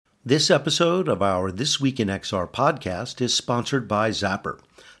This episode of our This Week in XR podcast is sponsored by Zapper.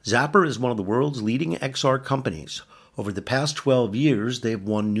 Zapper is one of the world's leading XR companies. Over the past 12 years, they've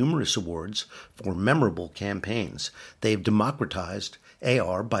won numerous awards for memorable campaigns. They've democratized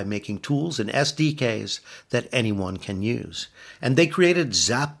AR by making tools and SDKs that anyone can use. And they created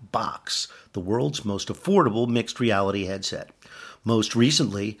ZapBox, the world's most affordable mixed reality headset. Most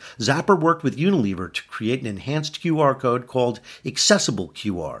recently, Zapper worked with Unilever to create an enhanced QR code called Accessible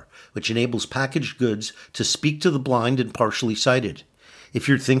QR, which enables packaged goods to speak to the blind and partially sighted. If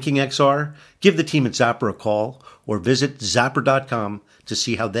you're thinking XR, give the team at Zapper a call or visit zapper.com to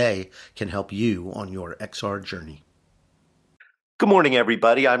see how they can help you on your XR journey. Good morning,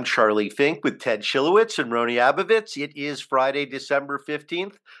 everybody. I'm Charlie Fink with Ted Schilowitz and Roni Abovitz. It is Friday, December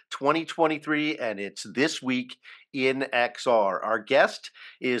 15th, 2023, and it's This Week in XR. Our guest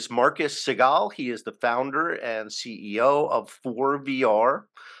is Marcus Segal. He is the founder and CEO of ForeVR,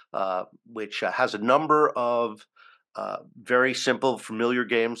 which has a number of very simple, familiar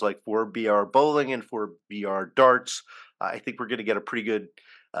games like ForeVR Bowling and ForeVR Darts. I think we're going to get a pretty good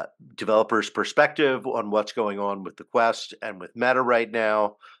developers' perspective on what's going on with the Quest and with Meta right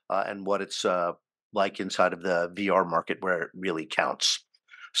now, and what it's like inside of the VR market where it really counts.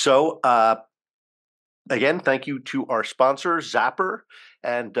 So, again, thank you to our sponsor, Zapper,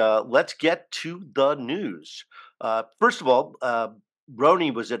 and let's get to the news. First of all,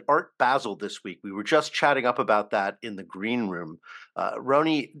 Roni was at Art Basel this week. We were just chatting up about that in the green room.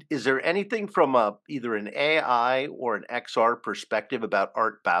 Roni, is there anything from either an AI or an XR perspective about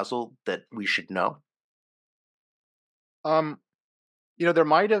Art Basel that we should know? Um, there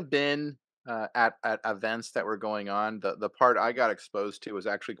might have been at events that were going on. The part I got exposed to was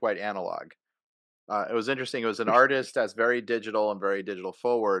actually quite analog. It was interesting. It was an artist that's very digital and very digital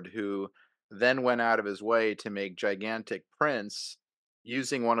forward who then went out of his way to make gigantic prints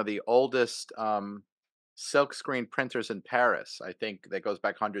using one of the oldest silkscreen printers in Paris. I think that goes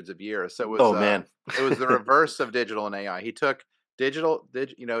back hundreds of years. So Oh man, it was the reverse of digital and AI. He took he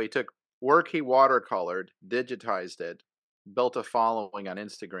took work he watercolored, digitized it, built a following on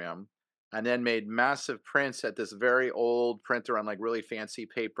Instagram, and then made massive prints at this very old printer on like really fancy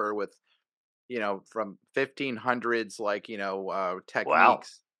paper with from 1500s wow.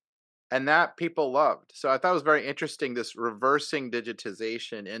 techniques, and that people loved. So I thought it was very interesting, this reversing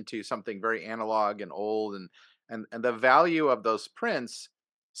digitization into something very analog and old, and the value of those prints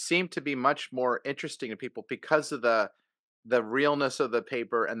seemed to be much more interesting to people because of the realness of the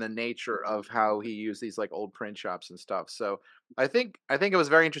paper and the nature of how he used these like old print shops and stuff. So I think it was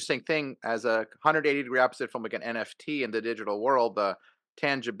a very interesting thing as a 180-degree opposite from like an NFT in the digital world. The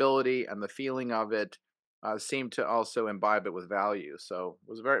tangibility and the feeling of it seemed to also imbibe it with value. So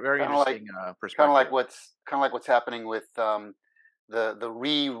it was a very very Kind of like interesting kind of like perspective. what's happening with the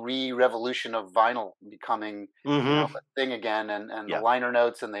revolution of vinyl becoming Mm-hmm. a thing again, and the Yeah. liner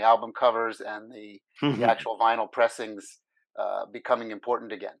notes and the album covers and the actual vinyl pressings becoming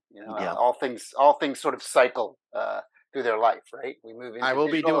important again. Yeah. All things sort of cycle through their life, right? We move I into will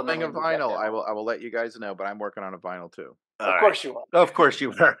be digital and then doing we a move back vinyl. down. I will let you guys know, but I'm working on a vinyl too. All Of right. course you are. Of course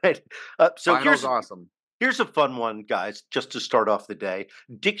you are. Right. So Vinyl's awesome. here's a fun one, guys, just to start off the day.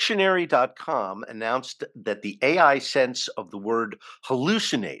 Dictionary.com announced that the AI sense of the word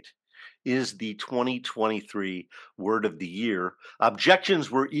hallucinate is the 2023 word of the year.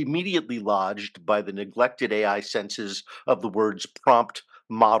 Objections were immediately lodged by the neglected AI senses of the words prompt,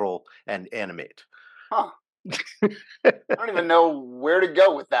 model, and animate. Huh. I don't even know where to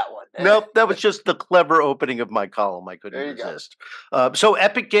go with that one. Nope, that was just the clever opening of my column. I couldn't There you go. resist. So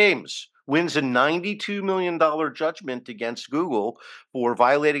Epic Games wins a $92 million judgment against Google for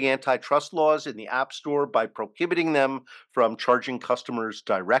violating antitrust laws in the App Store by prohibiting them from charging customers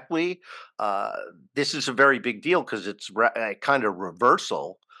directly. Uh, this is a very big deal because it's a kind of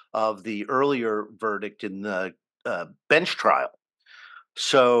reversal of the earlier verdict in the bench trial.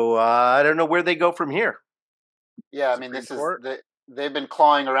 So I don't know where they go from here. Yeah, I mean, Supreme Court. they've been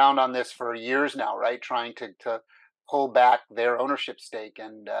clawing around on this for years now, right? Trying to pull back their ownership stake,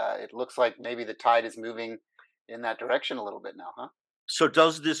 and it looks like maybe the tide is moving in that direction a little bit now, huh? So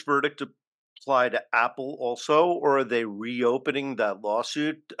does this verdict apply to Apple also, or are they reopening that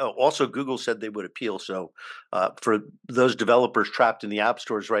lawsuit? Also, Google said they would appeal. So for those developers trapped in the app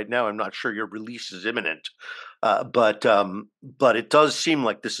stores right now, I'm not sure your release is imminent. But it does seem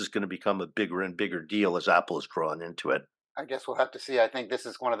like this is going to become a bigger and bigger deal as Apple is drawn into it. I guess we'll have to see. I think this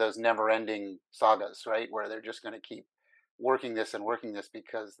is one of those never-ending sagas, right? Where they're just going to keep working this and working this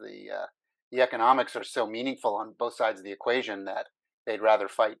because the economics are so meaningful on both sides of the equation that they'd rather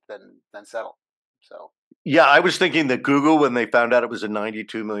fight than settle. So Yeah, I was thinking that Google, when they found out it was a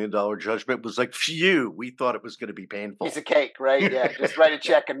 $92 million judgment, was like, phew, we thought it was going to be Piece painful. of cake, right? Yeah, just write a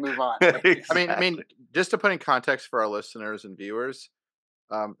check and move on. Right? I mean, Exactly. just to put in context for our listeners and viewers,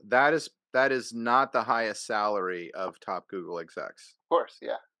 that is not the highest salary of top Google execs. Of course,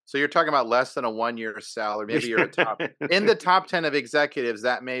 yeah. So you're talking about less than a 1 year salary. Maybe you're a top in the top 10 of executives.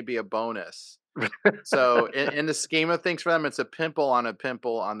 That may be a bonus. So in the scheme of things for them, it's a pimple on a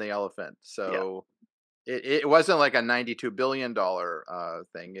pimple on the elephant. Yeah. So it wasn't like a $92 billion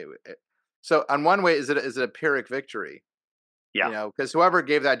thing. So on one way, is it a Pyrrhic victory? Yeah. Because whoever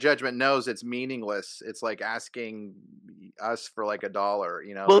gave that judgment knows it's meaningless. It's like asking us for like $1.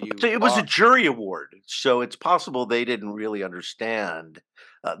 Well, You it was a jury award, so it's possible they didn't really understand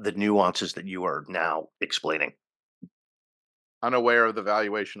the nuances that you are now explaining. unaware of the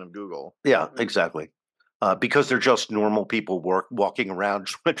valuation of Google. Yeah, exactly. Because they're just normal people walking around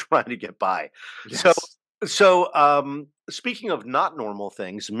trying to get by. So, Yes. speaking of not normal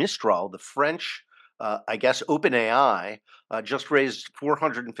things, Mistral, the French, I guess OpenAI, just raised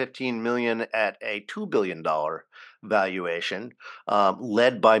 415 million at a $2 billion valuation,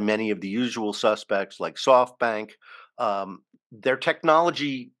 led by many of the usual suspects like SoftBank. Their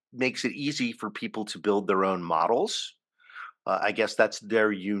technology makes it easy for people to build their own models. I guess that's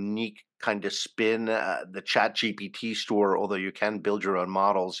their unique kind of spin. The Chat GPT store, although you can build your own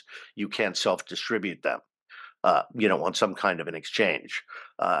models, you can't self-distribute them, on some kind of an exchange.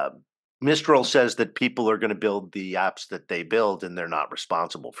 Uh, Mistral says that people are going to build the apps that they build, and they're not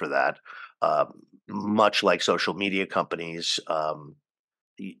responsible for that. Much like social media companies, try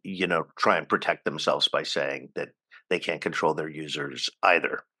and protect themselves by saying that they can't control their users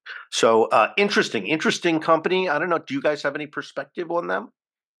either. So interesting company. I don't know. Do you guys have any perspective on them?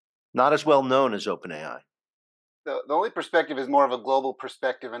 Not as well known as OpenAI. The only perspective is more of a global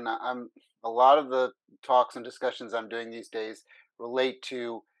perspective, and I'm a lot of the talks and discussions I'm doing these days relate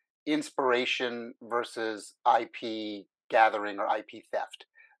to inspiration versus IP gathering or IP theft,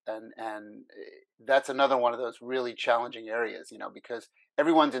 and that's another one of those really challenging areas, because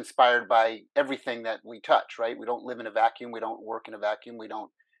everyone's inspired by everything that we touch, right? We don't live in a vacuum, we don't work in a vacuum, we don't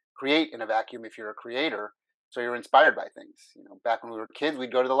create in a vacuum if you're a creator. So you're inspired by things. Back when we were kids,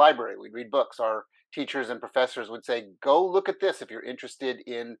 we'd go to the library, we'd read books. Our teachers and professors would say, go look at this if you're interested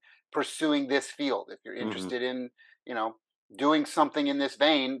in pursuing this field. If you're Hmm. interested in, you know, doing something in this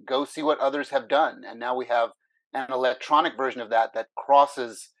vein, go see what others have done. And now we have an electronic version of that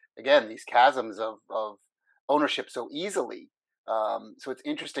crosses, again, these chasms of ownership so easily. So it's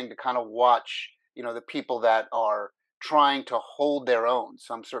interesting to kind of watch, the people that are trying to hold their own,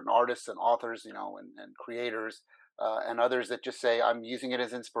 some certain artists and authors, and creators, and others that just say, I'm using it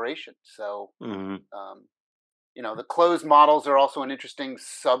as inspiration. So, Hmm. um, the closed models are also an interesting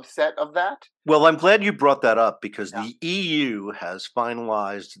subset of that. Well, I'm glad you brought that up because Yeah. the EU has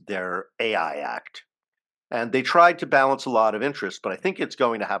finalized their AI Act. And they tried to balance a lot of interests, but I think it's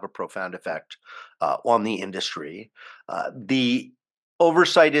going to have a profound effect on the industry. The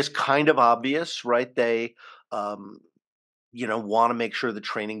oversight is kind of obvious, right? They, um, want to make sure the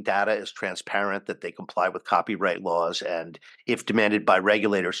training data is transparent, that they comply with copyright laws, and if demanded by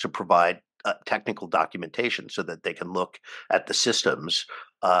regulators, to provide technical documentation so that they can look at the systems.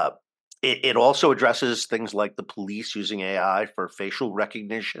 Uh, it also addresses things like the police using AI for facial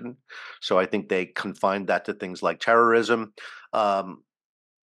recognition. So I think they confined that to things like terrorism. Um,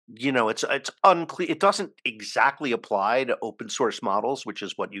 it's unclear. It doesn't exactly apply to open source models, which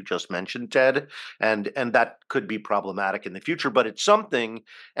is what you just mentioned, Ted, and that could be problematic in the future. But it's something,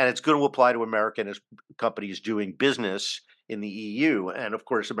 and it's going to apply to American companies doing business in the EU. And of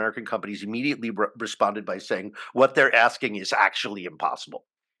course, American companies immediately responded by saying what they're asking is actually impossible.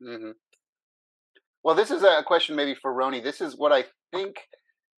 Hmm. Well, this is a question maybe for Roni. This is what I think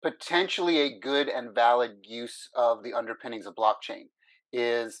potentially a good and valid use of the underpinnings of blockchain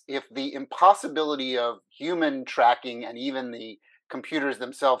is if the impossibility of human tracking and even the computers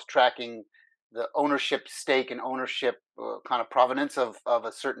themselves tracking the ownership stake and ownership kind of provenance of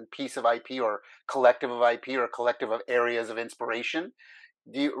a certain piece of IP or collective of IP or collective of areas of inspiration.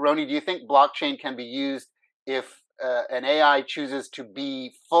 Roni, do you think blockchain can be used if an AI chooses to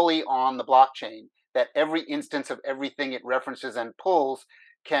be fully on the blockchain, that every instance of everything it references and pulls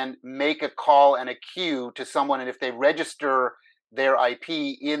can make a call and a queue to someone, and if they register their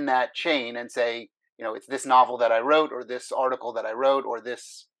IP in that chain and say, it's this novel that I wrote, or this article that I wrote, or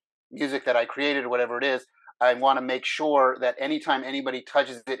this music that I created, or whatever it is, I want to make sure that anytime anybody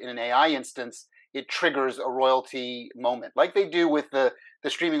touches it in an AI instance, it triggers a royalty moment, like they do with the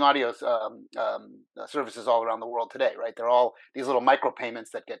streaming audio services all around the world today, right? They're all these little micropayments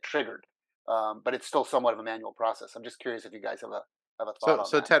that get triggered. but it's still somewhat of a manual process. I'm just curious if you guys have a thought So, on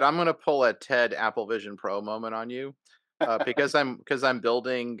so that. Ted, I'm going to pull a Ted Apple Vision Pro moment on you, because I'm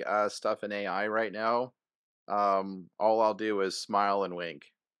building stuff in AI right now. All I'll do is smile and wink.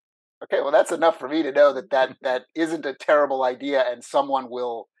 Okay, well, that's enough for me to know that that isn't a terrible idea, and someone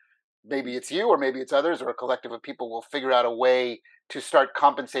will, maybe it's you or maybe it's others or a collective of people, will figure out a way to start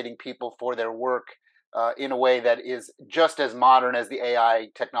compensating people for their work in a way that is just as modern as the AI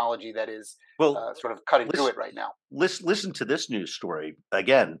technology that is Well, sort of cutting through listen, it right now. listen to this news story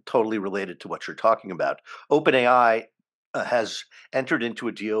again, totally related to what you're talking about. OpenAI has entered into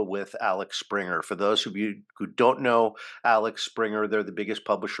a deal with Alex Springer. For those of you who don't know Alex Springer, they're the biggest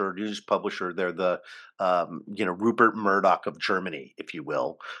publisher, news publisher. They're the Rupert Murdoch of Germany, if you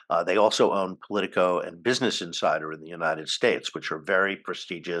will. They also own Politico and Business Insider in the United States, which are very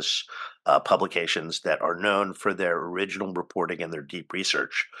prestigious publications that are known for their original reporting and their deep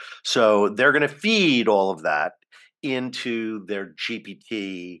research. So they're going to feed all of that into their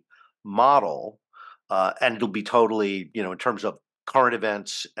GPT model, and it'll be totally, in terms of current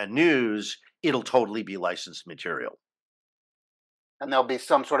events and news, it'll totally be licensed material. And there'll be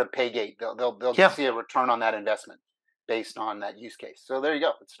some sort of pay gate. They'll Yeah. see a return on that investment based on that use case. So there you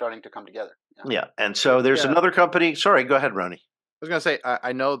go. It's starting to come together. Yeah. Yeah. And so there's Yeah. another company. Sorry, go ahead, Ronnie. I was gonna say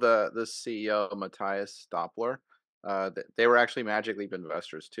I know the CEO Matthias Doppler. They were actually Magic Leap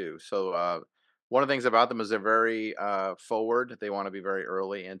investors too. So one of the things about them is they're very forward. They want to be very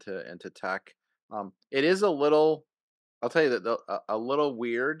early into tech. It is a little, I'll tell you that a little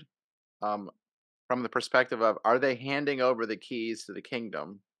weird from the perspective of, are they handing over the keys to the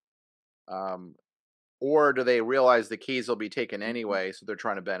kingdom, um, or do they realize the keys will be taken anyway, so they're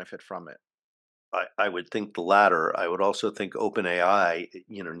trying to benefit from it? I would think the latter. I would also think OpenAI,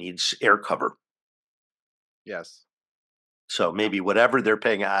 needs air cover. Yes. So maybe whatever they're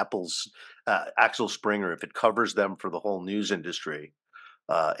paying Axel Springer, if it covers them for the whole news industry,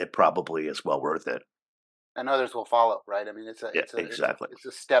 it probably is well worth it. And others will follow, right? I mean, Exactly. it's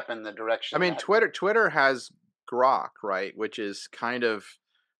a step in the direction. I mean, Twitter has Grok, right, which is kind of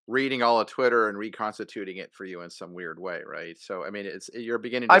reading all of Twitter and reconstituting it for you in some weird way, right? So I mean, you're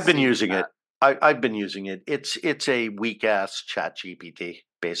beginning to I've been see using that. it. I've been using it. It's a weak ass chat GPT,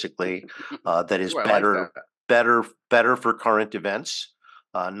 basically, that is Ooh, I like that. better for current events.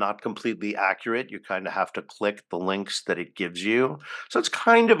 Not completely accurate. You kind of have to click the links that it gives you. So it's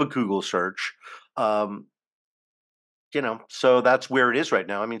kind of a Google search. Um, so that's where it is right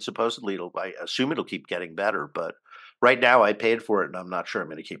now. I mean, supposedly I assume it'll keep getting better, but right now I paid for it and I'm not sure I'm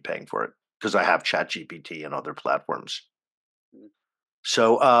going to keep paying for it because I have ChatGPT and other platforms. Mm.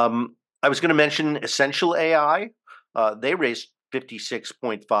 So I was going to mention Essential AI. They raised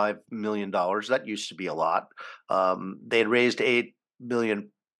 $56.5 million. That used to be a lot. They had raised $8 million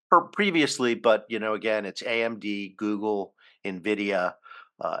previously, but again, it's AMD, Google, NVIDIA,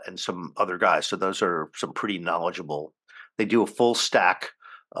 and some other guys. So those are some pretty knowledgeable. They do a full stack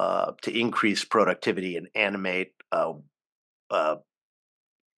to increase productivity and animate uh,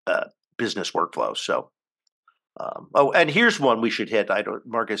 business workflows. So and here's one we should hit.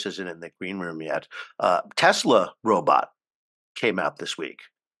 Marcus isn't in the green room yet. Tesla robot came out this week,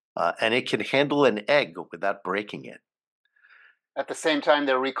 and it can handle an egg without breaking it. At the same time,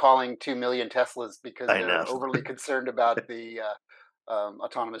 they're recalling 2 million Teslas because I they're know. overly concerned about the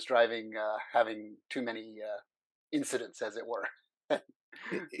autonomous driving having too many incidents, as it were. By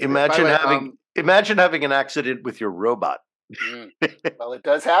the way, Imagine having an accident with your robot. Well, it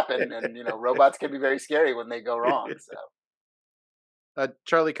does happen, and robots can be very scary when they go wrong. So,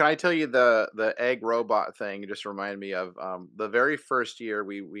 Charlie, can I tell you the egg robot thing? It just reminded me of the very first year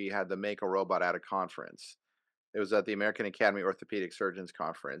we had the Make a Robot at a conference. It was at the American Academy of Orthopedic Surgeons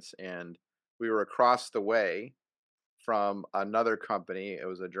conference, and we were across the way from another company. It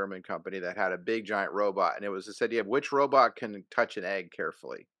was a German company that had a big giant robot, and it was this idea of which robot can touch an egg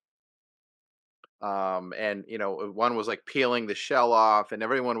carefully. And one was like peeling the shell off, and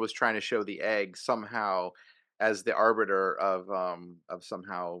everyone was trying to show the egg somehow as the arbiter of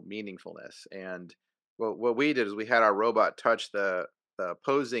somehow meaningfulness. And what we did is we had our robot touch the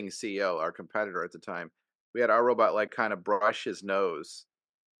opposing CEO, our competitor at the time. We had our robot like kind of brush his nose.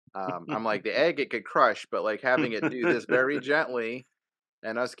 I'm like, the egg it could crush, but like having it do this very gently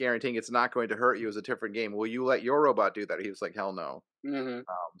and us guaranteeing it's not going to hurt you is a different game. Will you let your robot do that? He was like, hell no.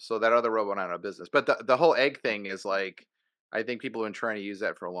 So that other robot went out of business. But the whole egg thing is like, I think people have been trying to use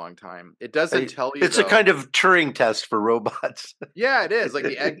that for a long time. It doesn't tell you. It's a kind of Turing test for robots. Yeah, it is like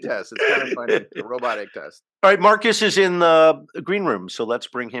the egg test. It's kind of funny, the robot egg test. All right, Marcus is in the green room, so let's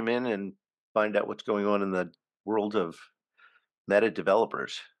bring him in and find out what's going on in the world of Meta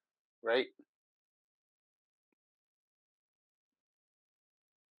developers. Right.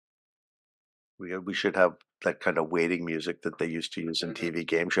 We should have that kind of waiting music that they used to use in TV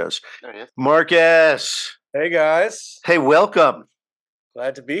game shows. There it is. Marcus, Hey guys, hey, welcome.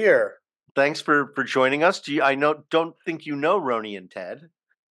 glad to be here. Thanks for joining us. Don't think you know Roni and Ted.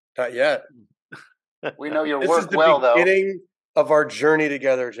 Not yet. We know your This work is the well, though. beginning of our journey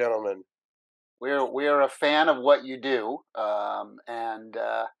together, gentlemen. We're a fan of what you do, and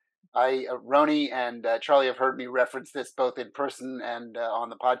Roni and Charlie have heard me reference this both in person and on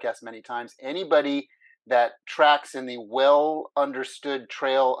the podcast many times. Anybody that tracks in the well understood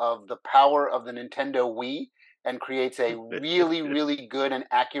trail of the power of the Nintendo Wii and creates a really, really good and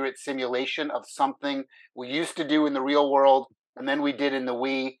accurate simulation of something we used to do in the real world, and then we did in the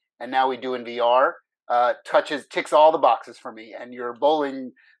Wii, and now we do in VR, ticks all the boxes for me. And your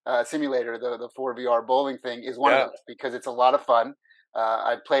bowling simulator, the ForeVR bowling thing, is one of those, because it's a lot of fun.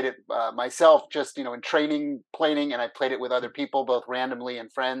 I played it myself, just in training, planning, and I played it with other people, both randomly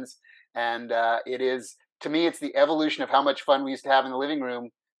and friends. And it is, to me, it's the evolution of how much fun we used to have in the living room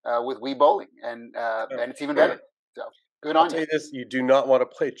with Wii bowling, and it's even better. So good on I'll tell you this: you do not want to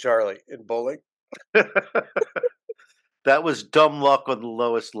play Charlie in bowling. That was dumb luck on the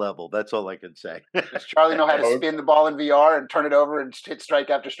lowest level. That's all I can say. Does Charlie know how to spin the ball in VR and turn it over and hit strike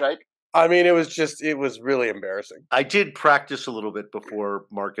after strike? I mean, it was really embarrassing. I did practice a little bit before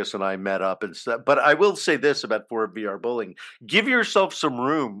Marcus and I met up and stuff, but I will say this about ForeVR bowling: give yourself some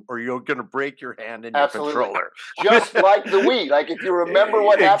room, or you're going to break your hand in your controller. Just like the Wii. Like, if you remember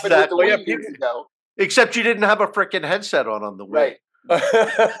what happened with the Wii years ago. Except you didn't have a freaking headset on the Wii. Right.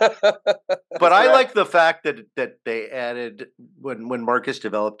 But I like the fact that they added, when Marcus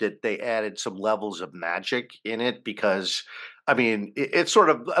developed it, they added some levels of magic in it, because I mean, it's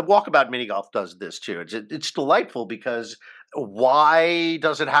sort of, Walkabout Mini Golf does this too. It's delightful, because why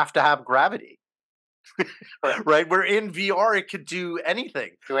does it have to have gravity? Right? We're in VR, it could do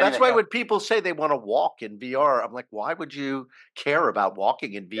anything. That's why when people say they want to walk in VR, I'm like, why would you care about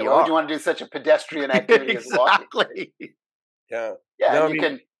walking in VR? Yeah, why would you want to do such a pedestrian activity as walking? Exactly. Yeah. No,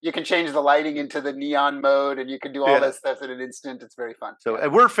 you can change the lighting into the neon mode, and you can do all that stuff in an instant. It's very fun. So,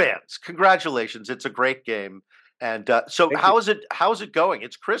 and we're fans. Congratulations! It's a great game. And so, how is it going?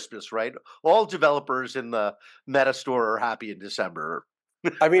 It's Christmas, right? All developers in the Meta Store are happy in December.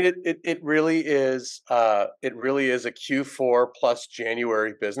 I mean, it really is. It really is a Q4 plus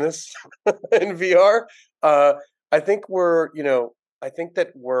January business in VR. I think I think that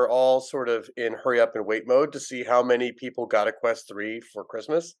we're all sort of in hurry up and wait mode to see how many people got a Quest 3 for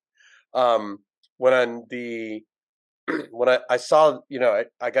Christmas. When I saw,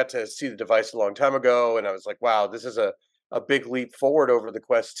 I got to see the device a long time ago, and I was like, wow, this is a big leap forward over the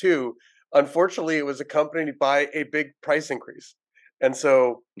Quest 2. Unfortunately, it was accompanied by a big price increase. And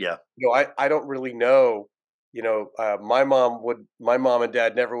so, I don't really know. My mom and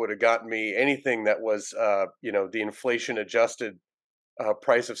dad never would have gotten me anything that was, the inflation adjusted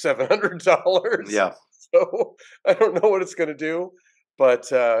price of $700. Yeah. So I don't know what it's going to do,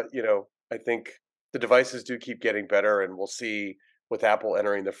 but I think the devices do keep getting better, and we'll see with Apple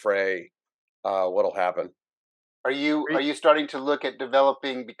entering the fray what'll happen. Are you starting to look at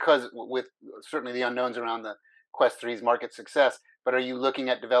developing, because with certainly the unknowns around the Quest 3's market success, but are you looking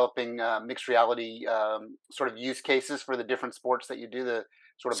at developing mixed reality sort of use cases for the different sports that you do, the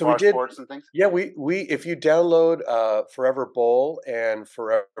sort of bar sports and things? Yeah, we if you download Forever Bowl and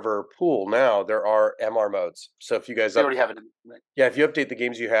Forever Pool now, there are MR modes. So if you guys already have it, right? Yeah, if you update the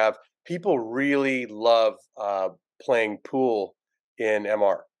games you have, people really love playing pool in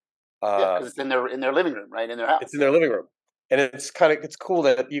MR. Because it's in their living room, right, in their house. It's in their living room, and it's cool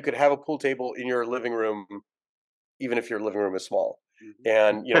that you could have a pool table in your living room, even if your living room is small,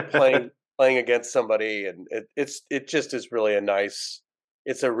 and playing against somebody, and it just is really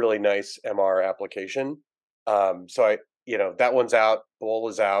it's a really nice MR application. So that one's out, Bowl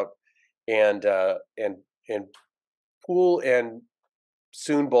is out, and Pool and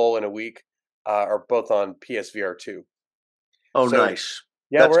soon Bowl in a week are both on PSVR 2. Oh, so, nice.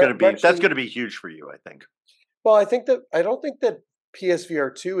 Yeah, that's gonna be huge for you, I think. Well, I don't think that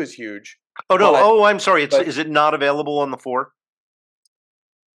PSVR 2 is huge. Oh no! I'm sorry. Is it not available on the 4?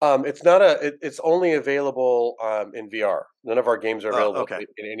 It's not it's only available in VR. None of our games are available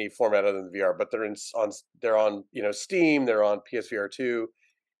in any format other than VR, but they're on Steam, they're on PSVR 2,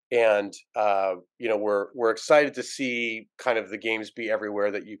 and we're excited to see kind of the games be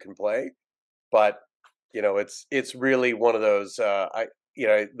everywhere that you can play. But it's really one of those the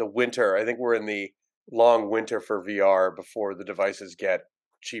winter. I think we're in the long winter for VR before the devices get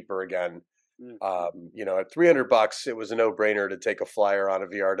cheaper again. At $300, it was a no-brainer to take a flyer on a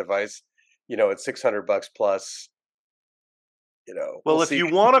VR device. At $600 plus, Well, we'll if see. you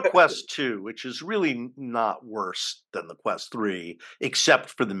want a Quest 2, which is really not worse than the Quest 3, except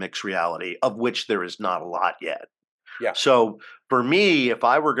for the mixed reality, of which there is not a lot yet. Yeah. So for me, if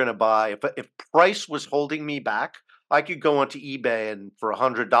I were going to buy, if price was holding me back, I could go onto eBay and for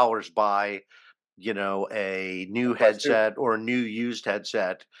 $100 buy, a new headset or a new used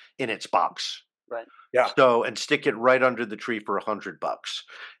headset in its box. Right. Yeah. So, and stick it right under the tree for $100.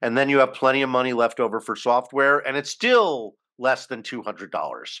 And then you have plenty of money left over for software, and it's still less than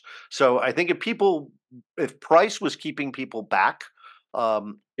 $200. So I think if price was keeping people back,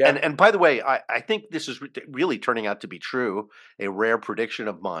 and by the way, I think this is really turning out to be true, a rare prediction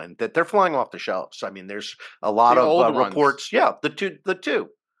of mine, that they're flying off the shelves. I mean, there's a lot The of old ones. reports. Yeah, the two.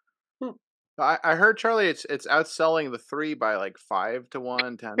 I heard, Charlie, it's outselling the 3 by like 5 to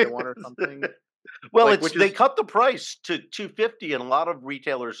 1, 10 to 1 or something. Well, they cut the price to $250, and a lot of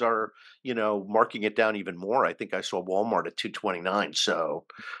retailers are, marking it down even more. I think I saw Walmart at $229. So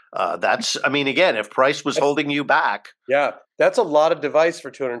again, if price was holding you back, yeah, that's a lot of device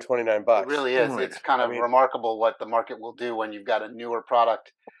for $229. It really is. Right. It's kind of remarkable what the market will do when you've got a newer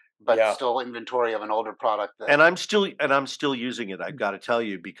product, but still inventory of an older product. And I'm still using it. I've got to tell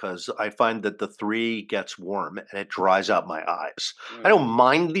you, because I find that the 3 gets warm and it dries out my eyes. I don't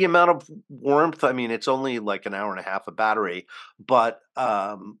mind the amount of warmth. I mean, it's only like an hour and a half of battery, but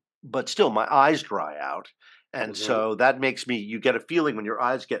still, my eyes dry out. And so that makes you get a feeling when your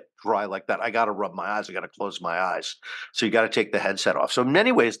eyes get dry like that. I got to rub my eyes. I got to close my eyes. So you got to take the headset off. So in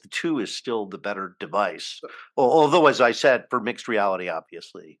many ways, the 2 is still the better device. Although, as I said, for mixed reality,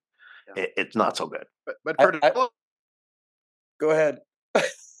 obviously, it's not so good. But for go ahead.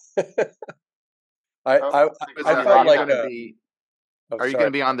 are you going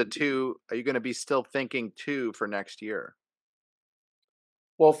to be on the 2? Are you going to be still thinking 2 for next year?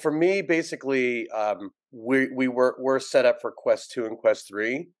 Well, for me, basically, we're set up for Quest 2 and Quest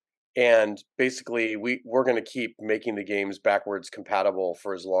 3, and basically we're going to keep making the games backwards compatible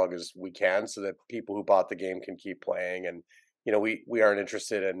for as long as we can, so that people who bought the game can keep playing, and we aren't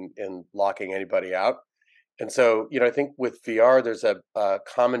interested in locking anybody out. And so I think with VR, there's a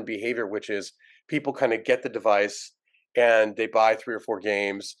common behavior, which is people kind of get the device and they buy 3 or 4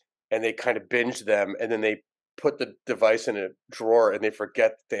 games and they kind of binge them, and then they put the device in a drawer and they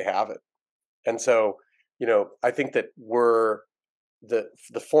forget that they have it. And so, I think that we're the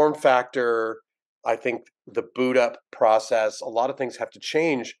form factor, I think the boot up process, a lot of things have to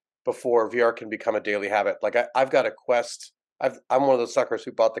change before VR can become a daily habit. Like I've got a Quest. I'm one of those suckers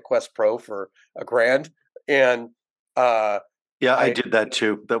who bought the Quest Pro for $1,000, and I did that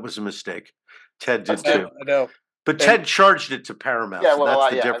too. That was a mistake. Ted did too. I know. But Ted charged it to Paramount. Yeah, so that's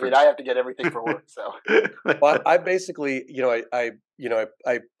the difference. I mean, I have to get everything for work, so. Well, I basically, I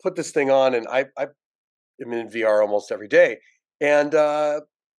put this thing on, and I am in VR almost every day, and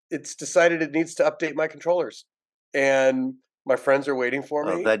it's decided it needs to update my controllers, and my friends are waiting for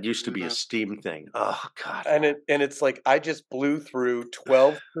me. That used to be a Steam thing. Oh God! And it's like I just blew through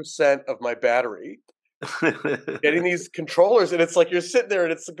 12% of my battery getting these controllers, and it's like you're sitting there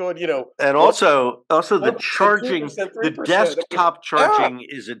and it's going, and also the charging, the desktop charging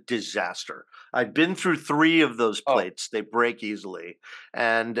is a disaster. I've been through 3 of those plates. They break easily.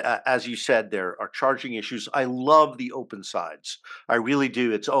 And as you said, there are charging issues. I love the open sides. I really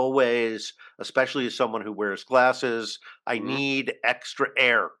do. It's always, especially as someone who wears glasses, I need extra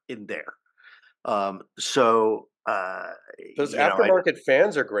air in there. Those aftermarket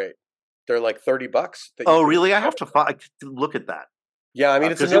fans are great. They're like $30. Oh, really? I have to look at that. Yeah, I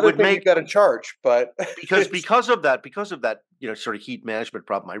mean, it's another thing you've got to charge, but because of that, sort of heat management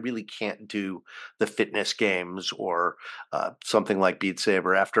problem, I really can't do the fitness games or something like Beat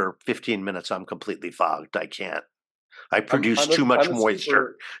Saber. After 15 minutes, I'm completely fogged. I can't. I produce too much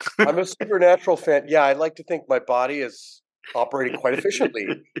moisture. I'm a supernatural fan. Yeah, I like to think my body is operating quite efficiently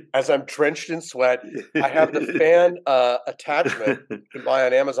as I'm drenched in sweat. I have the fan attachment you can buy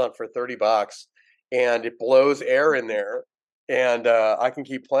on Amazon for $30, and it blows air in there, and I can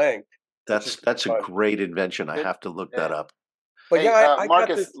keep playing. That's a great invention. I have to look that up. But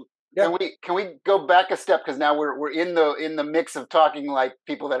Marcus, can we go back a step, because now we're in the mix of talking like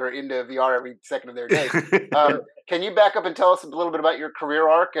people that are into VR every second of their day. Can you back up and tell us a little bit about your career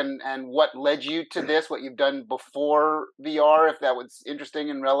arc and what led you to this, what you've done before VR, if that was interesting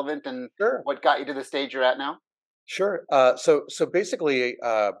and relevant, and what got you to the stage you're at now? Sure. So basically,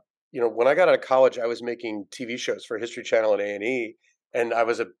 when I got out of college, I was making TV shows for History Channel and A&E, and I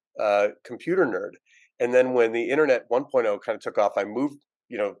was a computer nerd. And then when the Internet 1.0 kind of took off, I moved,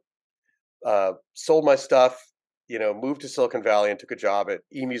 sold my stuff, moved to Silicon Valley and took a job at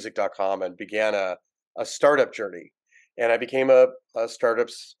emusic.com and began a startup journey. And I became a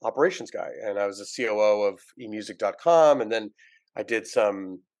startup's operations guy. And I was a COO of emusic.com. And then I did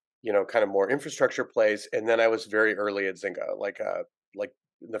some, kind of more infrastructure plays. And then I was very early at Zynga, like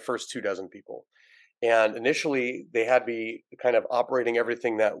the first 24 people. And initially they had me kind of operating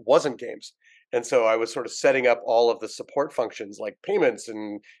everything that wasn't games. And so I was sort of setting up all of the support functions like payments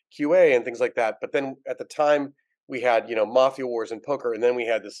and QA and things like that. But then at the time we had, Mafia Wars and poker. And then we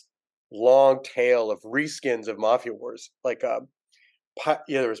had this long tail of reskins of Mafia Wars. Like,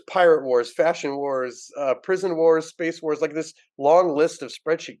 there was Pirate Wars, Fashion Wars, Prison Wars, Space Wars, like this long list of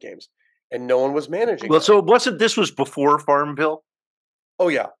spreadsheet games. And no one was managing Well, them. so this was before Farmville? Oh,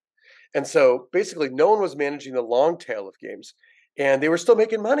 yeah. And so basically no one was managing the long tail of games and they were still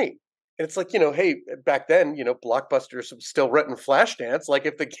making money. And it's like, hey, back then, Blockbuster still renting Flashdance. Like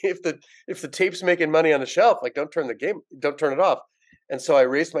if the tape's making money on the shelf, like don't turn it off. And so I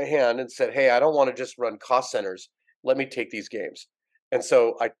raised my hand and said, hey, I don't want to just run cost centers. Let me take these games. And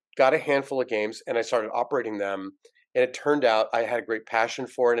so I got a handful of games and I started operating them. And it turned out I had a great passion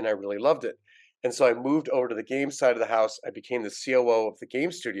for it and I really loved it. And so I moved over to the game side of the house. I became the COO of the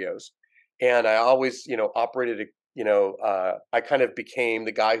game studios. And I always, operated, I kind of became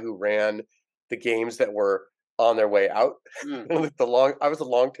the guy who ran the games that were on their way out. I was the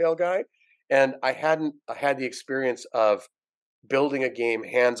long tail guy. And I had the experience of building a game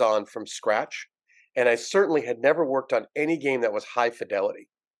hands-on from scratch. And I certainly had never worked on any game that was high fidelity.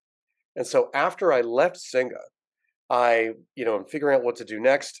 And so after I left Zynga, I, am figuring out what to do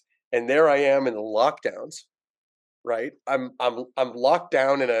next. And there I am in the lockdowns, right? I'm locked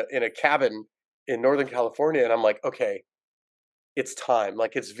down in a cabin in Northern California. And I'm like, okay, it's time.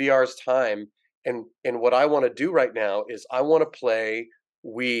 Like it's VR's time. And what I want to do right now is I want to play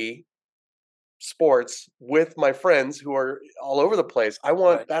Wii sports with my friends who are all over the place.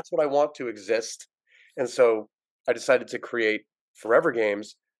 That's what I want to exist. And so I decided to create Forever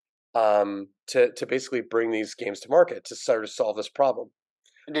Games to basically bring these games to market to sort of solve this problem.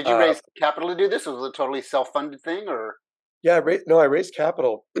 Did you raise capital to do this? Was it a totally self-funded thing, or? Yeah, I raised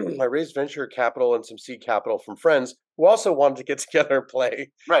capital. I raised venture capital and some seed capital from friends who also wanted to get together and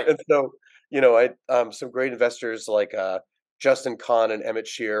play. Right. And so, I some great investors like Justin Kahn and Emmett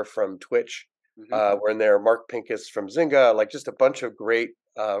Shear from Twitch were in there. Mark Pincus from Zynga, like just a bunch of great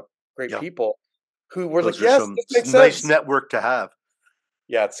people who were Those like, yes, this makes sense. Nice network to have.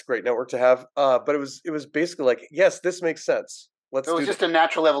 Yeah, it's a great network to have. But it was basically like, yes, this makes sense. So it was just a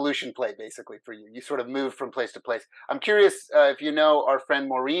natural evolution play, basically, for you. You sort of moved from place to place. I'm curious if you know our friend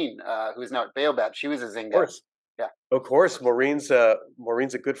Maureen, who is now at Baobab. She was a Zynga. Of course. Yeah. Of course. Maureen's a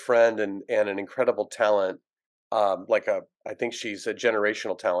good friend and an incredible talent. I think she's a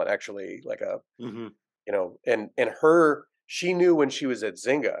generational talent, actually. She knew when she was at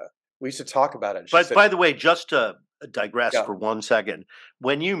Zynga. We used to talk about it. But by the way, just to digress for 1 second,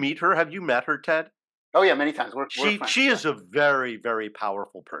 when you meet her, have you met her, Ted? Oh yeah, many times. She is a very, very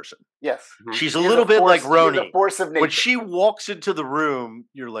powerful person. Yes, she's a little bit like Roni. She's a force of nature. When she walks into the room,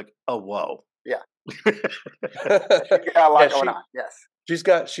 you're like, oh whoa. Yeah, she's got a lot going on.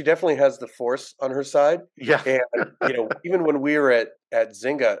 Yes, she definitely has the force on her side. Yeah, and even when we were at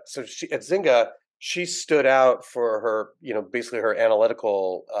Zynga, she stood out for her, basically her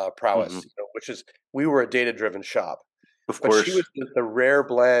analytical prowess, which is we were a data-driven shop. Of course. But she was the rare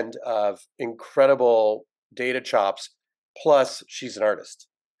blend of incredible data chops, plus she's an artist.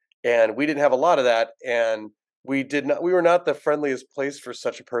 And we didn't have a lot of that. And we were not the friendliest place for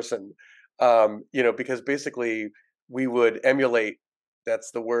such a person, because basically we would emulate,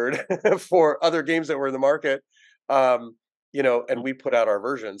 that's the word, for other games that were in the market, and we put out our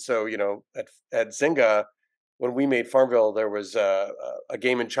version. So, at Zynga, when we made Farmville, there was a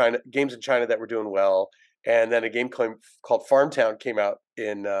games in China that were doing well. And then a game called Farmtown came out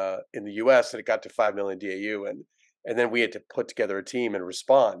in the U.S. and it got to 5 million DAU, and then we had to put together a team and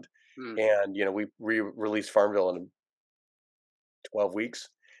respond. And we released Farmville in 12 weeks,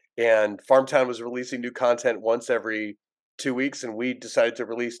 and Farmtown was releasing new content once every 2 weeks, and we decided to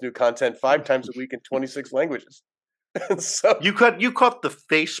release new content 5 times a week in 26 languages. And so you caught the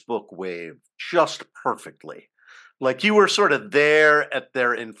Facebook wave just perfectly. Like you were sort of there at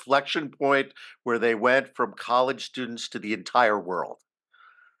their inflection point where they went from college students to the entire world.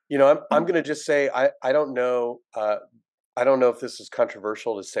 I'm going to just say I don't know if this is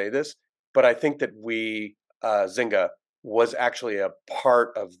controversial to say this, but I think that Zynga was actually a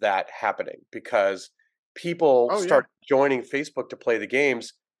part of that happening because people started joining Facebook to play the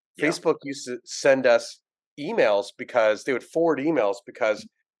games. Yeah. Facebook used to send us emails because they would forward emails because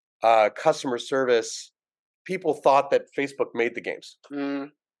customer service, people thought that Facebook made the games.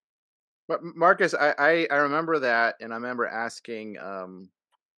 But Marcus, I remember that, and I remember asking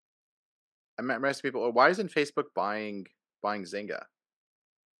people, why isn't Facebook buying Zynga?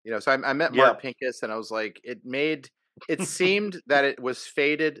 So I met Yeah. Mark Pincus, and I was like, it seemed that it was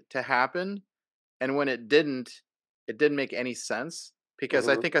fated to happen, and when it didn't make any sense, because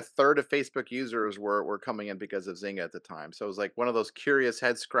I think a third of Facebook users were coming in because of Zynga at the time. So it was like one of those curious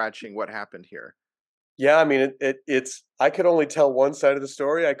head scratching, what happened here? Yeah, I mean, it's I could only tell one side of the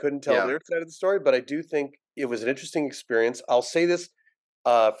story. I couldn't tell Yeah. their side of the story, but I do think it was an interesting experience. I'll say this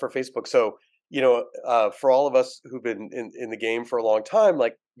for Facebook. So, for all of us who've been in the game for a long time,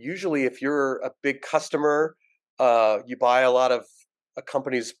 like usually if you're a big customer, you buy a lot of a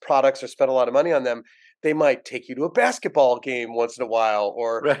company's products or spend a lot of money on them, they might take you to a basketball game once in a while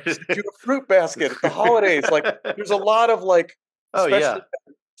or Right. send you a fruit basket at the holidays. Like there's a lot of like, Oh, yeah.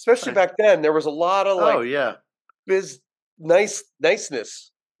 especially back then, there was a lot of like Oh, yeah.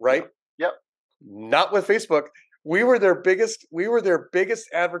 niceness, right? Yep. Not with Facebook. We were their biggest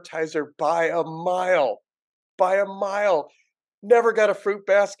advertiser by a mile. By a mile. Never got a fruit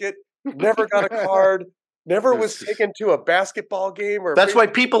basket, never got a card, never was taken to a basketball game or That's why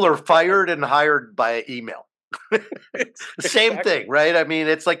people are fired and hired by email. Same Exactly. thing, right? I mean,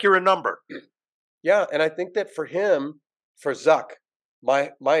 it's like you're a number. Yeah, and I think that for him, for Zuck,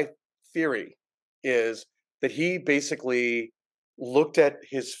 my theory is that he basically looked at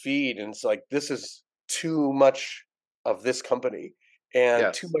his feed and it's like, this is too much of this company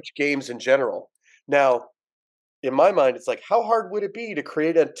and too Yes. much games in general. Now, in my mind, it's like, how hard would it be to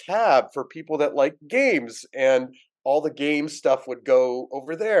create a tab for people that like games and all the game stuff would go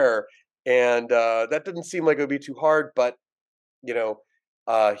over there? And that didn't seem like it would be too hard, but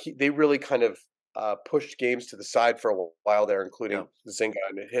they really kind of pushed games to the side for a while there, including Zynga,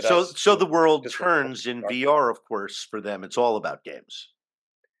 and it hit us. So the world turns in VR, of course, for them. It's all about games.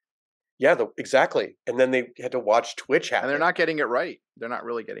 Yeah, exactly. And then they had to watch Twitch happen. And they're not getting it right. They're not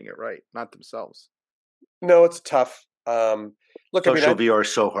really getting it right. Not themselves. No, it's tough. Look, Social VR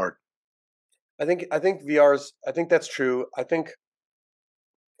is so hard. I think that's true. I think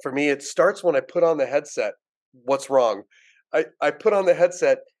for me, it starts when I put on the headset. What's wrong? I put on the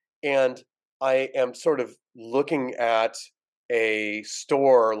headset and I am sort of looking at a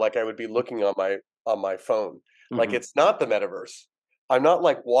store like I would be looking on my phone. Like it's not the metaverse. I'm not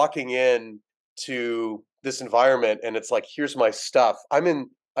like walking in to this environment and it's like, here's my stuff. I'm in.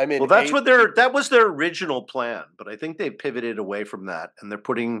 Well, that was their original plan, but I think they pivoted away from that, and they're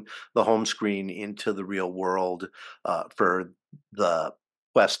putting the home screen into the real world for the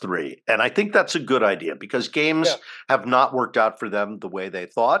Quest 3. And I think that's a good idea because games have not worked out for them the way they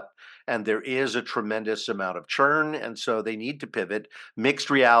thought, and there is a tremendous amount of churn, and so they need to pivot. Mixed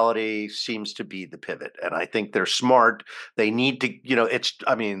reality seems to be the pivot, and I think they're smart. They need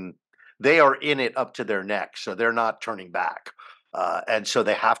to, they are in it up to their neck, so they're not turning back. And so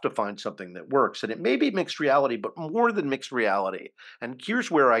they have to find something that works. And it may be mixed reality, but more than mixed reality. And here's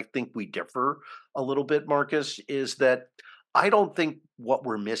where I think we differ a little bit, Marcus, is that I don't think what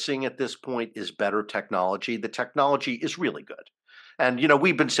we're missing at this point is better technology. The technology is really good. And,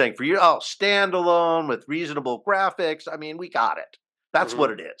 we've been saying for years, standalone with reasonable graphics. I mean, we got it. That's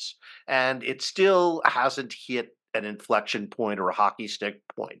what it is. And it still hasn't hit an inflection point or a hockey stick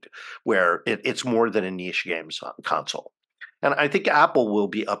point where it's more than a niche games console. And I think Apple will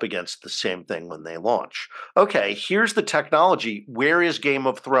be up against the same thing when they launch. Okay, here's the technology. Where is Game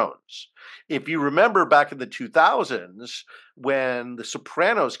of Thrones? If you remember back in the 2000s when The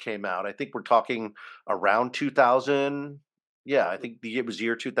Sopranos came out, I think we're talking around 2000. Yeah, I think it was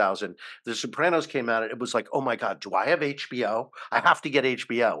year 2000. The Sopranos came out. It was like, oh my God, do I have HBO? I have to get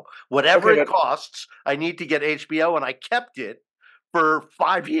HBO. Whatever it costs, I need to get HBO. And I kept it for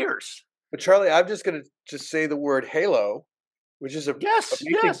 5 years. But Charlie, I'm just going to just say the word Halo, which is a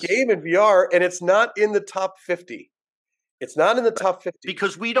amazing game in VR, and it's not in the top 50. It's not in the top 50.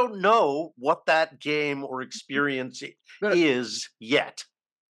 Because we don't know what that game or experience is yet.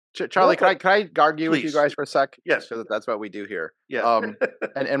 Charlie, can I argue with you guys for a sec? Yes. Because that's what we do here. Yeah.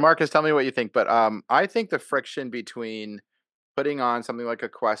 And Marcus, tell me what you think. But I think the friction between putting on something like a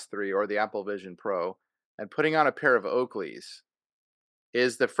Quest 3 or the Apple Vision Pro and putting on a pair of Oakleys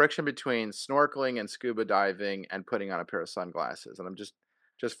is the friction between snorkeling and scuba diving and putting on a pair of sunglasses. And I'm just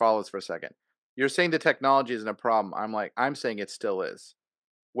follow this for a second. You're saying the technology isn't a problem. I'm saying it still is.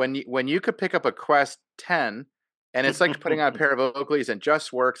 When you could pick up a Quest 10 and it's like putting on a pair of Oakleys and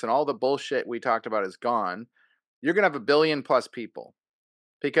just works and all the bullshit we talked about is gone, you're going to have 1 billion plus people.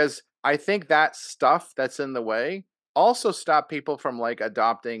 Because I think that stuff that's in the way also stop people from like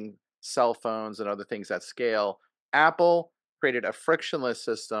adopting cell phones and other things at scale. Apple created a frictionless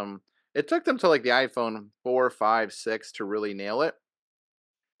system. It took them to like the iPhone 4, 5, 6 to really nail it,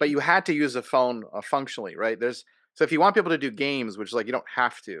 but you had to use a phone functionally, right? So if you want people to do games, which is like you don't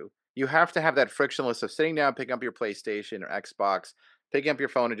have to, you have to have that frictionless of sitting down, picking up your PlayStation or Xbox, picking up your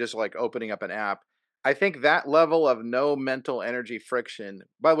phone and just like opening up an app. I think that level of no mental energy friction,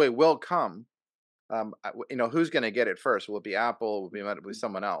 by the way, will come. Who's going to get it first? Will it be Apple? Will it be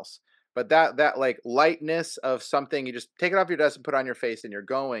someone else? But that like lightness of something, you just take it off your desk and put it on your face and you're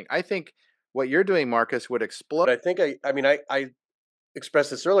going. I think what you're doing, Marcus, would explode. But I think I expressed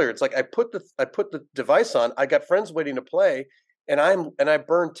this earlier. It's like I put the device on. I got friends waiting to play, and I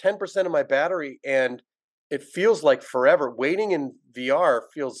burned 10% of my battery, and it feels like forever. Waiting in VR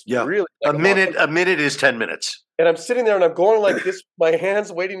feels really like a minute is 10 minutes. And I'm sitting there and I'm going like this, my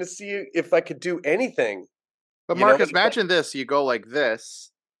hands waiting to see if I could do anything. But Marcus, imagine this: you go like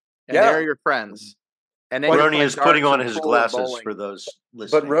this, and there are your friends. And then Roni is putting on his glasses for those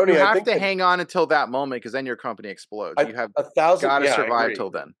listening. But Roni, you have to hang on until that moment, because then your company explodes. You have got to survive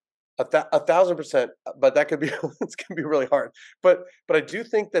till then. 1,000%. But that could be it's going to be really hard. But I do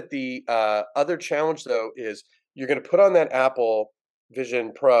think that the other challenge though is you're going to put on that Apple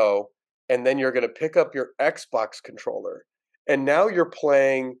Vision Pro, and then you're going to pick up your Xbox controller, and now you're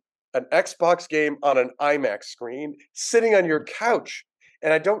playing an Xbox game on an IMAX screen, sitting on your couch.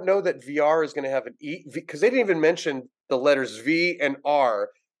 And I don't know that VR is going to have an because they didn't even mention the letters V and R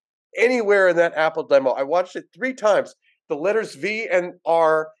anywhere in that Apple demo. I watched it 3 times. The letters V and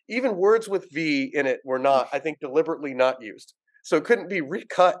R, even words with V in it, were not, I think, deliberately not used. So it couldn't be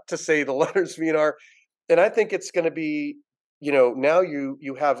recut to say the letters V and R. And I think it's going to be, now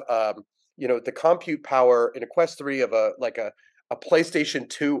you have, the compute power in a Quest 3 of a PlayStation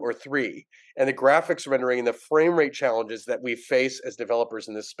 2 or 3, and the graphics rendering and the frame rate challenges that we face as developers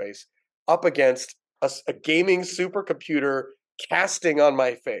in this space up against a gaming supercomputer casting on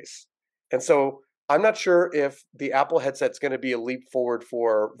my face. And so I'm not sure if the Apple headset's going to be a leap forward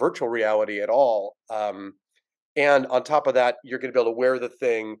for virtual reality at all. And on top of that, you're going to be able to wear the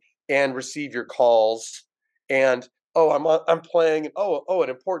thing and receive your calls. And I'm playing. An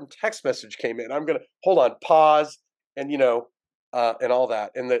important text message came in. I'm going to hold on, pause, and and all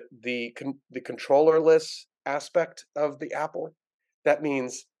that. And the controllerless aspect of the Apple, that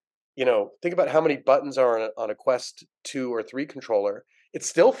means, think about how many buttons are on a Quest 2 or 3 controller. It's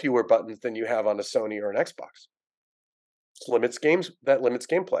still fewer buttons than you have on a Sony or an Xbox. That limits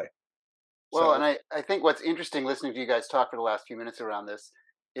gameplay. Well, and I think what's interesting listening to you guys talk for the last few minutes around this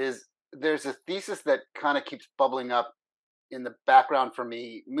is there's a thesis that kind of keeps bubbling up in the background for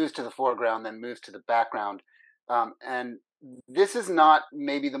me, moves to the foreground, then moves to the background. And this is not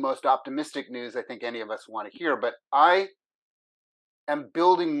maybe the most optimistic news I think any of us want to hear, but I am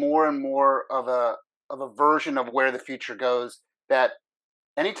building more and more of a version of where the future goes, that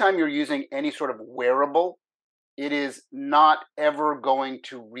anytime you're using any sort of wearable, it is not ever going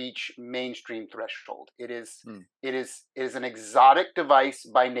to reach mainstream threshold. It is an exotic device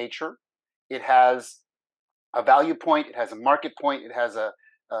by nature. It has a value point. It has a market point. It has a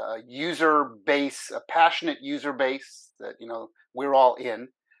user base, a passionate user base that we're all in.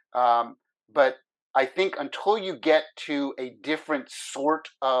 But I think until you get to a different sort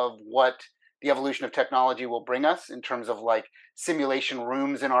of what the evolution of technology will bring us in terms of like simulation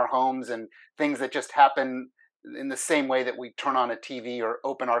rooms in our homes and things that just happen in the same way that we turn on a TV or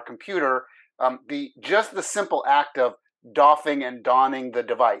open our computer, the simple act of doffing and donning the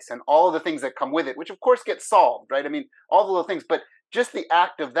device and all of the things that come with it, which of course get solved, right? I mean, all the little things, but just the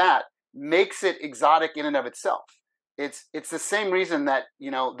act of that makes it exotic in and of itself. It's the same reason that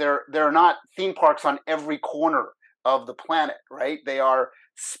there are not theme parks on every corner of the planet, right? They are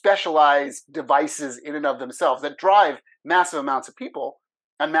specialized devices in and of themselves that drive massive amounts of people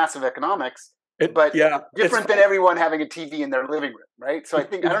and massive economics, but different than everyone having a TV in their living room, right? So I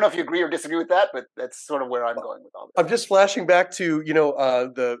don't know if you agree or disagree with that, but that's sort of where I'm going with all this. I'm just flashing back to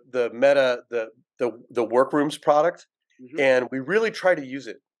the Meta the Workrooms product, and we really try to use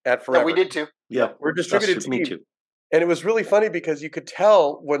it at ForeVR. Yeah, we did too. Yeah, we're distributed team. Me too. And it was really funny because you could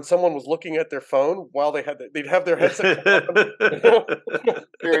tell when someone was looking at their phone while they'd have their headset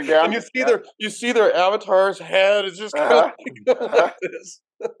and you see their avatar's head is just kind of like this.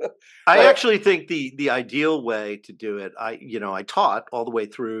 I actually think the ideal way to do it, I taught all the way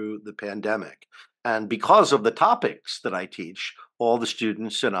through the pandemic, and because of the topics that I teach, all the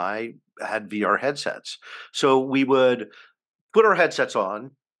students and I had VR headsets. So we would put our headsets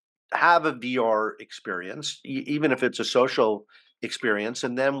on, have a VR experience, even if it's a social experience,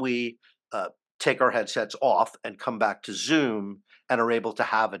 and then we take our headsets off and come back to Zoom and are able to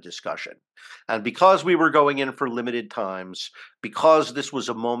have a discussion. And because we were going in for limited times, because this was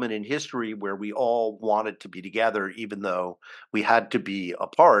a moment in history where we all wanted to be together, even though we had to be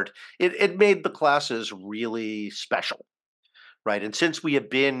apart, it made the classes really special, right? And since we have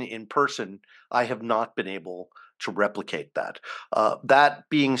been in person, I have not been able to replicate that. That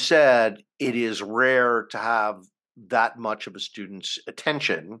being said, it is rare to have that much of a student's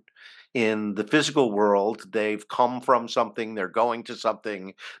attention in the physical world. They've come from something, they're going to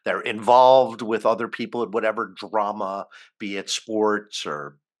something, they're involved with other people in whatever drama, be it sports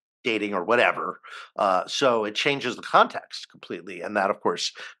or dating or whatever. So it changes the context completely. And that, of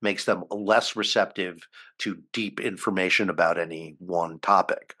course, makes them less receptive to deep information about any one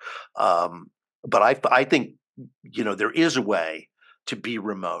topic. But I think, there is a way to be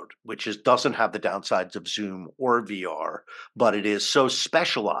remote, which doesn't have the downsides of Zoom or VR, but it is so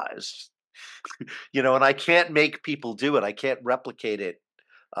specialized, and I can't make people do it. I can't replicate it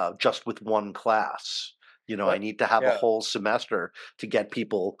just with one class. I need to have a whole semester to get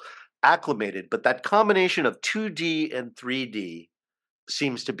people acclimated. But that combination of 2D and 3D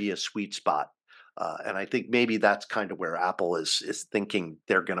seems to be a sweet spot. And I think maybe that's kind of where Apple is thinking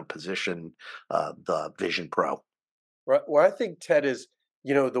they're going to position the Vision Pro. Right. Well, I think, Ted, is,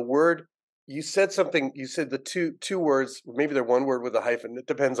 the word you said something. You said the two words. Maybe they're one word with a hyphen. It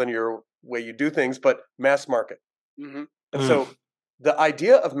depends on your way you do things. But mass market. Mm-hmm. And so the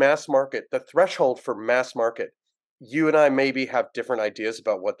idea of mass market, the threshold for mass market, you and I maybe have different ideas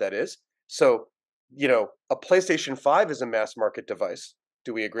about what that is. So, a PlayStation 5 is a mass market device.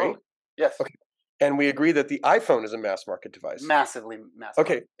 Do we agree? Oh, yes. Okay. And we agree that the iPhone is a mass market device. Massively massive.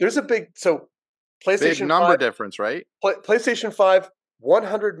 Okay. There's a big PlayStation big number 5, difference, right? PlayStation 5,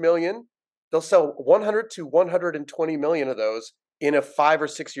 100 million. They'll sell 100 to 120 million of those in a 5 or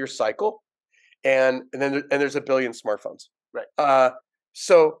 6 year cycle. And then there's a billion smartphones. Right.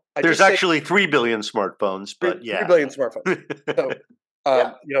 So there's actually 3 billion smartphones, but 3 billion smartphones. So,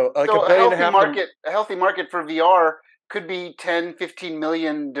 like so a billion and a half. A healthy market for VR could be 10, 15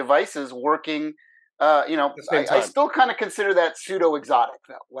 million devices working. I still kind of consider that pseudo exotic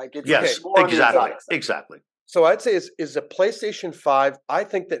though. Like it's more on the exotic side. Exactly. So I'd say is a PlayStation 5. I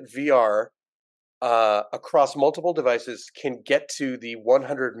think that VR across multiple devices can get to the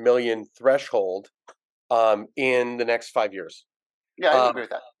 100 million threshold in the next 5 years. Yeah, I agree with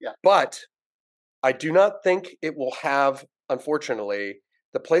that. Yeah, but I do not think it will have. Unfortunately,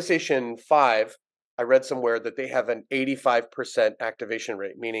 the PlayStation 5. I read somewhere that they have an 85% activation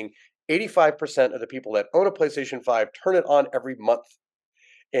rate, meaning 85% of the people that own a PlayStation 5 turn it on every month.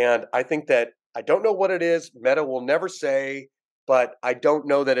 And I think that, I don't know what it is. Meta will never say, but I don't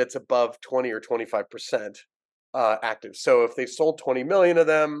know that it's above 20 or 25% active. So if they've sold 20 million of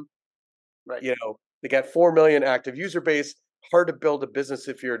them, right. They got 4 million active user base. Hard to build a business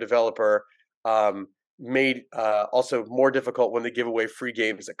if you're a developer. Made also more difficult when they give away free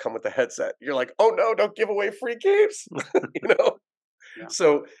games that come with the headset. You're like, oh no, don't give away free games. Yeah.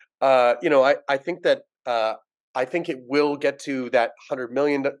 So I think that I think it will get to that 100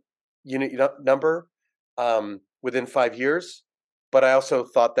 million unit number within 5 years. But I also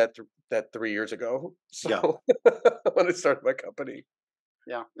thought that 3 years ago. So when I started my company.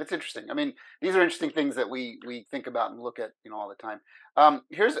 Yeah, it's interesting. I mean, these are interesting things that we think about and look at, all the time.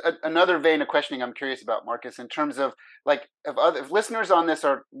 Here's another vein of questioning I'm curious about, Marcus, in terms of like if listeners on this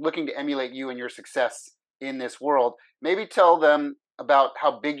are looking to emulate you and your success in this world, maybe tell them about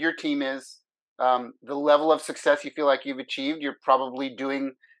how big your team is, the level of success you feel like you've achieved. You're probably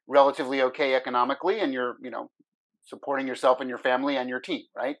doing relatively okay economically, and you're supporting yourself and your family and your team,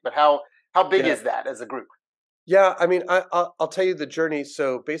 right? But how big is that as a group? Yeah, I mean, I'll tell you the journey.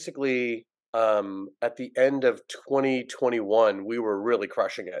 So basically, at the end of 2021, we were really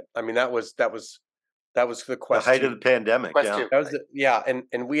crushing it. I mean, that was the Quest. The height of the pandemic. Quest 2. That was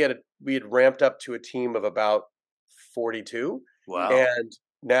and we had ramped up to a team of about 42. Wow. And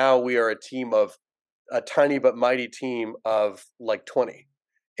now we are a tiny but mighty team of like 20.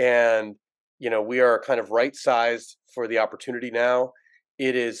 And we are kind of right sized for the opportunity now.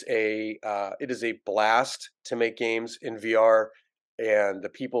 It is a blast to make games in VR, and the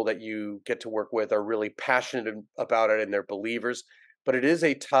people that you get to work with are really passionate about it and they're believers. But it is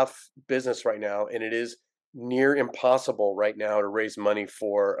a tough business right now, and it is near impossible right now to raise money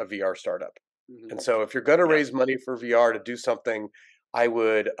for a VR startup. Mm-hmm. And so if you're going to raise money for VR to do something, I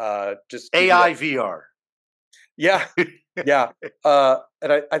would just AI VR. Yeah, yeah,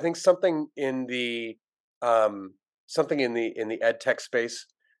 and I think something in the ed tech space,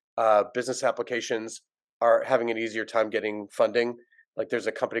 business applications are having an easier time getting funding. Like there's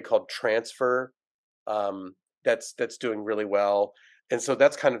a company called Transfer that's doing really well. And so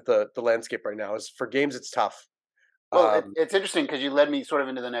that's kind of the landscape right now. Is for games, it's tough. Well, it's interesting because you led me sort of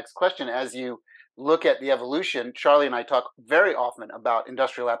into the next question. As you look at the evolution, Charlie and I talk very often about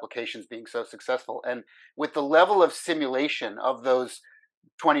industrial applications being so successful. And with the level of simulation of those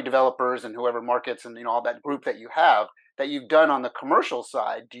 20 developers and whoever markets and all that group that you've done on the commercial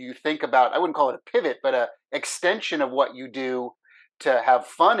side, do you think about, I wouldn't call it a pivot, but a extension of what you do to have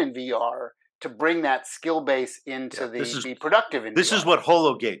fun in VR, to bring that skill base into be productive in VR? This is what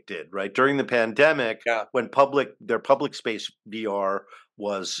HoloGate did, right? During the pandemic, when their public space VR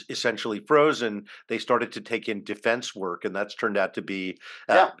was essentially frozen, they started to take in defense work, and that's turned out to be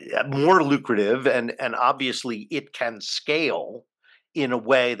more lucrative, and obviously it can scale in a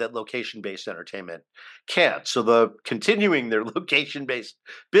way that location-based entertainment can't. So the continuing their location-based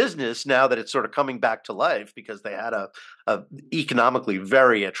business, now that it's sort of coming back to life because they had a economically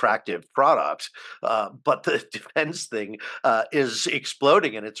very attractive product, but the defense thing is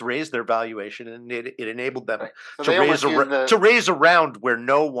exploding, and it's raised their valuation, and it enabled them to raise a round where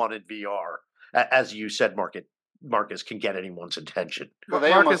no one in VR, as you said, Marcus, can get anyone's attention. Well,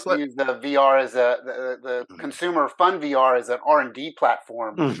 they almost use the VR as the consumer fun VR as an R&D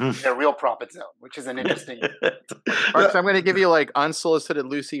platform in their real profit zone, which is an interesting. Marcus, I'm going to give you like unsolicited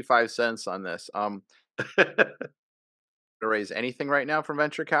Lucy 5 cents on this. To raise anything right now from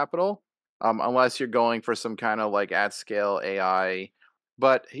venture capital, unless you're going for some kind of like at scale AI.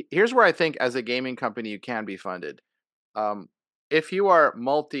 But here's where I think as a gaming company you can be funded. If you are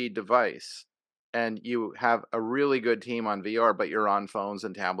multi-device and you have a really good team on VR, but you're on phones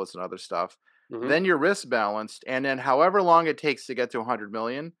and tablets and other stuff, then you're risk balanced. And then however long it takes to get to 100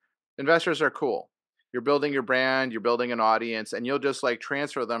 million, investors are cool. You're building your brand, you're building an audience, and you'll just like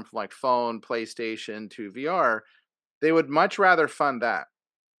transfer them from like phone, PlayStation to VR. They would much rather fund that.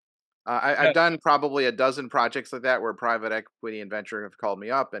 I've done probably a dozen projects like that where private equity and venture have called me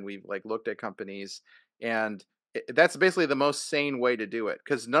up, and we've like looked at companies, and that's basically the most sane way to do it,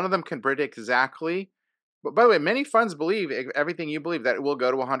 because none of them can predict exactly. But by the way, many funds believe everything you believe, that it will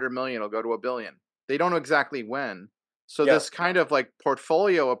go to 100 million, it'll go to $1 billion. They don't know exactly when. So this kind of like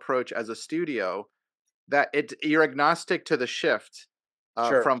portfolio approach as a studio, that you're agnostic to the shift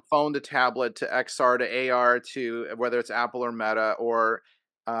from phone to tablet to XR to AR to whether it's Apple or Meta or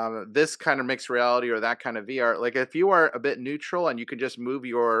this kind of mixed reality or that kind of VR. Like if you are a bit neutral and you can just move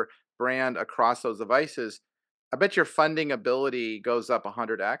your brand across those devices, I bet your funding ability goes up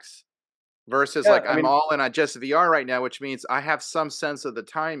 100x versus I'm all in on just VR right now, which means I have some sense of the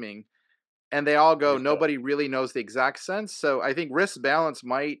timing, and they all go, nobody really knows the exact sense. So I think risk balance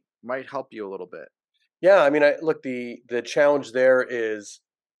might help you a little bit. Yeah. I mean, look, the challenge there is,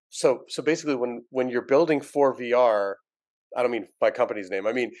 so basically when you're building ForeVR, I don't mean my company's name.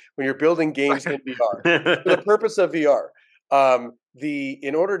 I mean, when you're building games in VR, for the purpose of VR,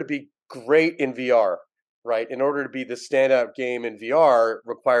 in order to be great in VR, right, in order to be the standout game in VR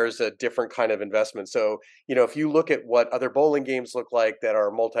requires a different kind of investment. So, if you look at what other bowling games look like that are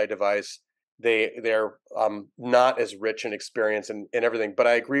multi-device, they're not as rich in experience and everything. But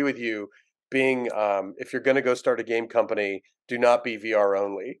I agree with you, if you're going to go start a game company, do not be VR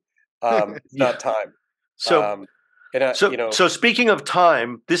only. It's not time. So speaking of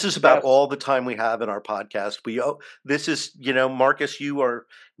time, this is about all the time we have in our podcast. This is, Marcus, you are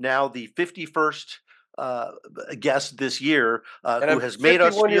now the 51st guest this year who has made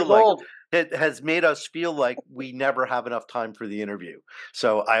us feel like we never have enough time for the interview.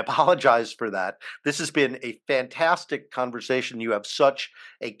 So I apologize for that. This has been a fantastic conversation. You have such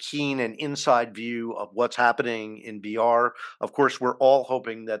a keen and inside view of what's happening in VR. Of course, we're all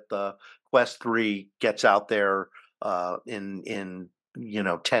hoping that the Quest 3 gets out there in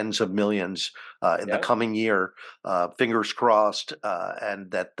tens of millions in the coming year, fingers crossed, and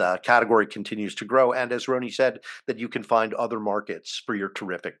that the category continues to grow. And as Roni said, that you can find other markets for your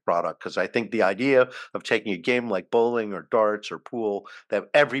terrific product. Because I think the idea of taking a game like bowling or darts or pool that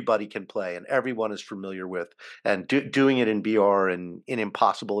everybody can play and everyone is familiar with, and doing it in VR and in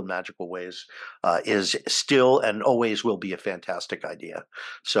impossible and magical ways is still and always will be a fantastic idea.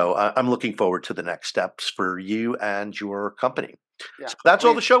 So I'm looking forward to the next steps for you and your company. Yeah. So that's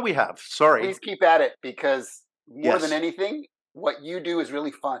all the show we have. Sorry. Please keep at it, because more than anything, what you do is really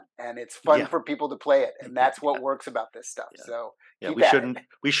fun, and it's fun for people to play it, and that's what works about this stuff. So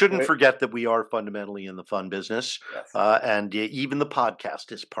we shouldn't forget that we are fundamentally in the fun business, and even the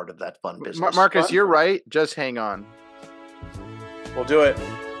podcast is part of that fun business. Marcus, you're right. Just hang on. We'll do it.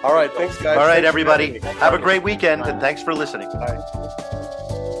 All right. Thanks, guys. All right, everybody. Have a great weekend, and thanks for listening. Bye.